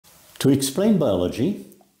To explain biology,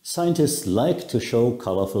 scientists like to show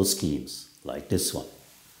colorful schemes, like this one.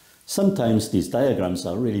 Sometimes these diagrams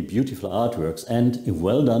are really beautiful artworks and, if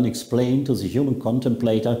well done, explain to the human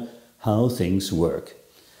contemplator how things work.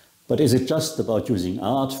 But is it just about using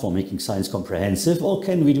art for making science comprehensive, or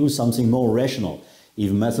can we do something more rational,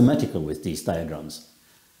 even mathematical, with these diagrams?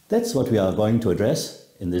 That's what we are going to address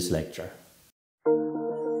in this lecture.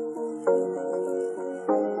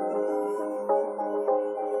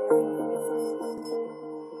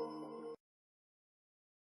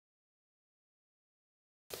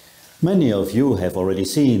 Many of you have already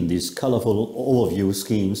seen these colorful overview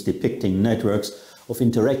schemes depicting networks of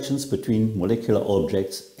interactions between molecular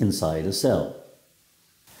objects inside a cell.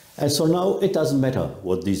 As for now, it doesn't matter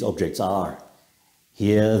what these objects are.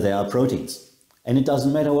 Here they are proteins. And it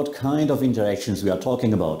doesn't matter what kind of interactions we are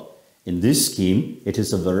talking about. In this scheme, it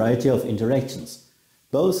is a variety of interactions.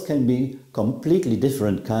 Both can be completely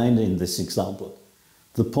different kind in this example.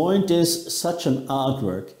 The point is, such an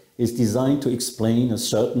artwork is designed to explain a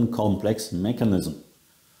certain complex mechanism.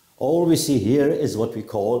 All we see here is what we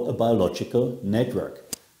call a biological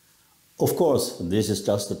network. Of course, this is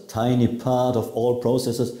just a tiny part of all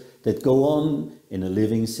processes that go on in a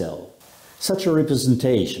living cell. Such a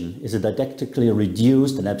representation is a didactically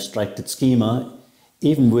reduced and abstracted schema,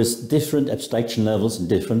 even with different abstraction levels in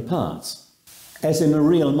different parts. As in a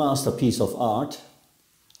real masterpiece of art,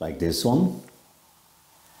 like this one,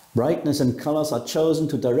 brightness and colors are chosen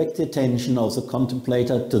to direct the attention of the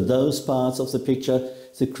contemplator to those parts of the picture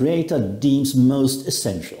the creator deems most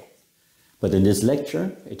essential. But in this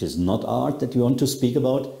lecture, it is not art that we want to speak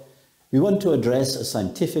about. We want to address a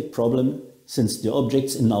scientific problem, since the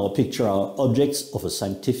objects in our picture are objects of a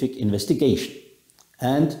scientific investigation.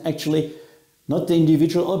 And actually, not the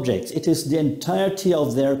individual objects, it is the entirety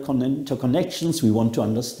of their interconnections we want to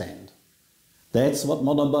understand. That's what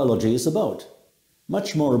modern biology is about.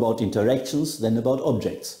 Much more about interactions than about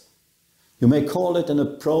objects. You may call it an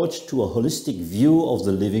approach to a holistic view of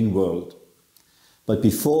the living world. But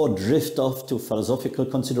before drift off to philosophical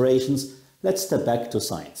considerations, let's step back to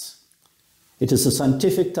science. It is a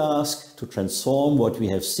scientific task to transform what we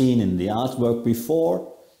have seen in the artwork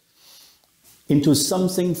before into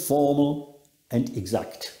something formal and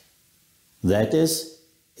exact. That is,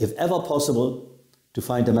 if ever possible, to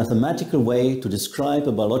find a mathematical way to describe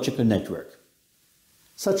a biological network.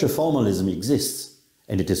 Such a formalism exists,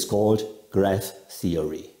 and it is called graph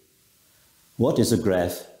theory. What is a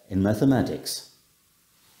graph in mathematics?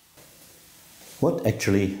 What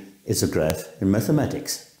actually is a graph in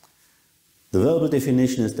mathematics? The verbal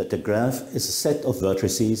definition is that a graph is a set of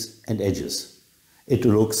vertices and edges. It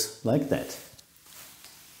looks like that.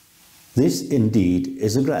 This indeed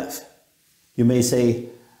is a graph. You may say,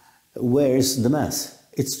 where is the math?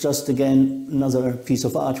 It's just again another piece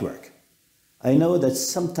of artwork. I know that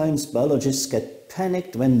sometimes biologists get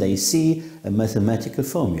panicked when they see a mathematical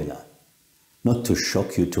formula. Not to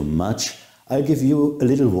shock you too much, I'll give you a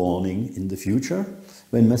little warning in the future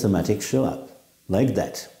when mathematics show up, like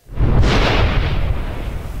that.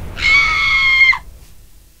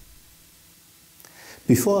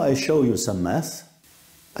 Before I show you some math,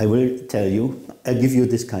 I'll give you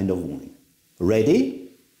this kind of warning. Ready?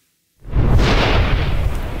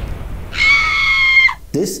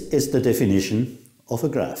 This is the definition of a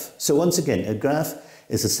graph. So once again, a graph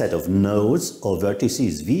is a set of nodes or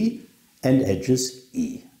vertices V and edges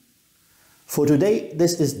E. For today,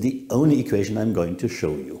 this is the only equation I'm going to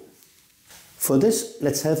show you. For this,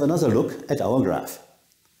 let's have another look at our graph.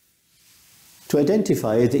 To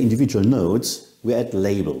identify the individual nodes, we add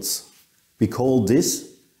labels. We call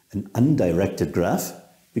this an undirected graph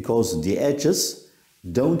because the edges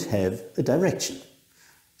don't have a direction.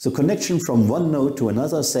 The connection from one node to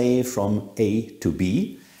another, say from A to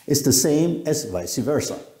B, is the same as vice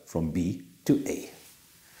versa, from B to A.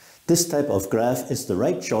 This type of graph is the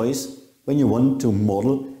right choice when you want to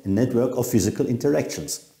model a network of physical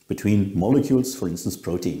interactions between molecules, for instance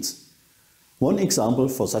proteins. One example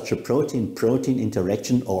for such a protein-protein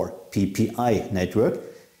interaction, or PPI network,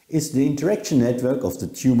 is the interaction network of the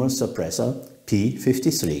tumor suppressor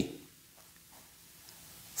p53.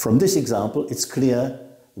 From this example, it's clear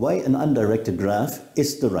why an undirected graph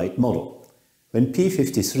is the right model. When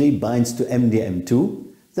p53 binds to MDM2,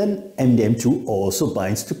 then MDM2 also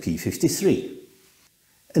binds to p53.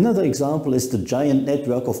 Another example is the giant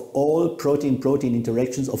network of all protein-protein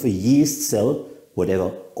interactions of a yeast cell,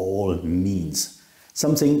 whatever all means.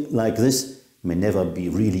 Something like this may never be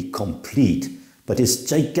really complete, but is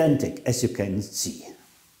gigantic, as you can see.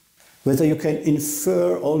 Whether you can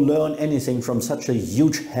infer or learn anything from such a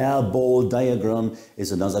huge hairball diagram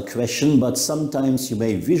is another question, but sometimes you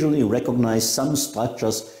may visually recognize some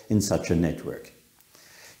structures in such a network.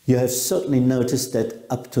 You have certainly noticed that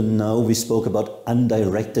up to now we spoke about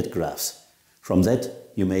undirected graphs. From that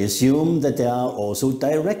you may assume that there are also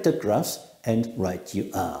directed graphs, and right you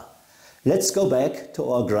are. Let's go back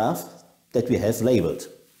to our graph that we have labeled.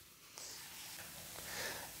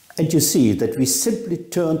 And you see that we simply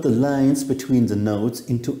turned the lines between the nodes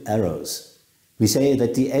into arrows. We say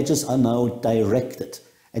that the edges are now directed,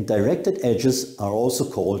 and directed edges are also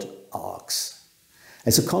called arcs.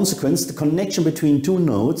 As a consequence, the connection between two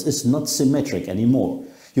nodes is not symmetric anymore.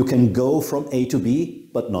 You can go from A to B,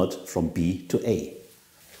 but not from B to A.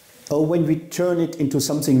 Or when we turn it into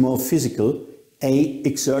something more physical, A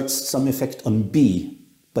exerts some effect on B,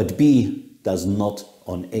 but B does not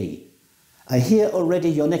on A. I hear already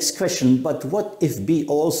your next question, but what if B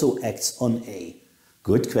also acts on A?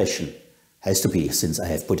 Good question. Has to be, since I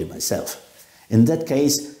have put it myself. In that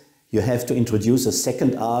case, you have to introduce a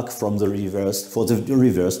second arc from the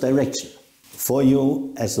reverse direction. For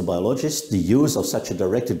you, as a biologist, the use of such a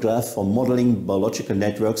directed graph for modeling biological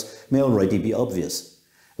networks may already be obvious.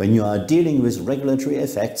 When you are dealing with regulatory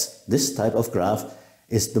effects, this type of graph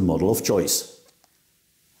is the model of choice.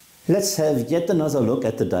 Let's have yet another look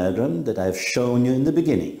at the diagram that I've shown you in the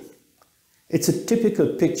beginning. It's a typical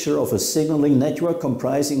picture of a signaling network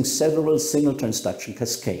comprising several signal transduction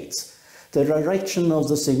cascades. The direction of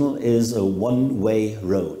the signal is a one-way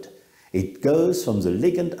road. It goes from the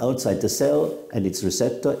ligand outside the cell and its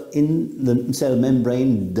receptor in the cell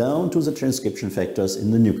membrane down to the transcription factors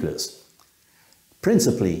in the nucleus.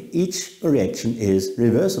 Principally, each reaction is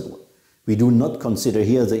reversible. We do not consider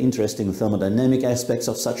here the interesting thermodynamic aspects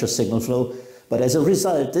of such a signal flow, but as a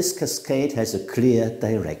result, this cascade has a clear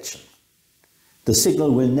direction. The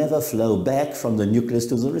signal will never flow back from the nucleus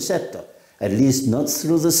to the receptor, at least not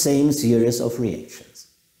through the same series of reactions.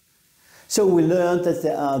 So we learned that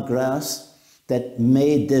there are graphs that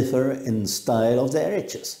may differ in style of their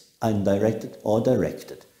edges, undirected or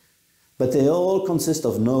directed. But they all consist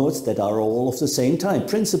of nodes that are all of the same type,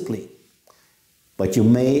 principally. But you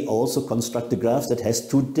may also construct a graph that has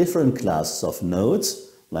two different classes of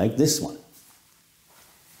nodes, like this one.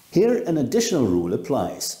 Here an additional rule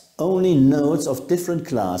applies. Only nodes of different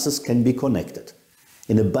classes can be connected.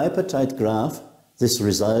 In a bipartite graph, this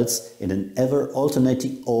results in an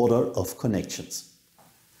ever-alternating order of connections.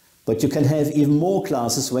 But you can have even more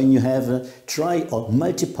classes when you have a tri- or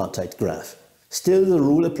multipartite graph. Still the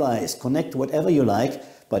rule applies. Connect whatever you like,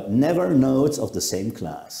 but never nodes of the same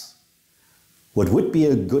class. What would be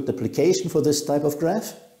a good application for this type of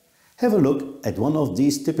graph? Have a look at one of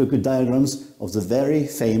these typical diagrams of the very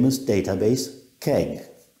famous database KEGG.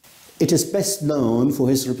 It is best known for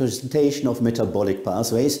his representation of metabolic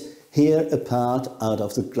pathways, here a part out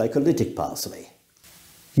of the glycolytic pathway.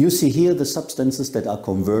 You see here the substances that are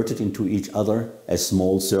converted into each other as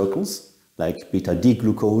small circles, like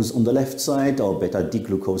beta-D-glucose on the left side or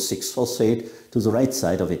beta-D-glucose 6-phosphate to the right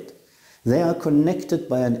side of it. They are connected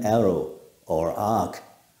by an arrow or arc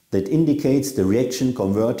that indicates the reaction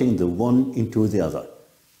converting the one into the other.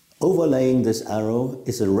 Overlaying this arrow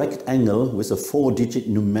is a rectangle with a 4-digit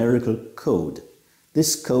numerical code.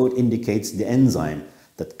 This code indicates the enzyme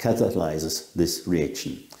that catalyzes this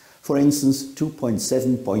reaction. For instance,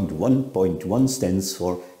 2.7.1.1 stands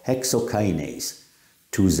for hexokinase,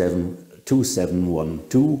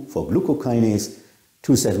 2712 for glucokinase,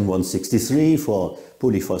 27163 for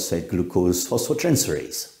polyphosphate glucose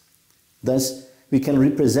phosphotransferase. Thus, we can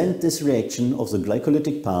represent this reaction of the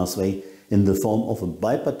glycolytic pathway in the form of a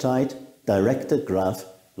bipartite directed graph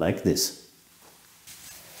like this.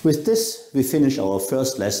 With this, we finish our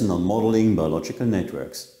first lesson on modeling biological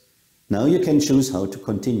networks. Now you can choose how to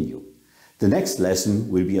continue. The next lesson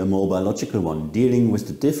will be a more biological one, dealing with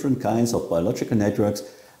the different kinds of biological networks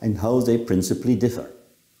and how they principally differ.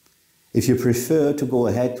 If you prefer to go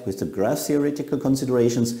ahead with the graph theoretical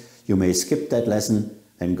considerations, you may skip that lesson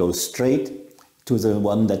and go straight to the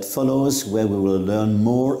one that follows, where we will learn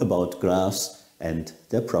more about graphs and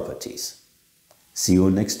their properties. See you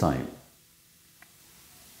next time.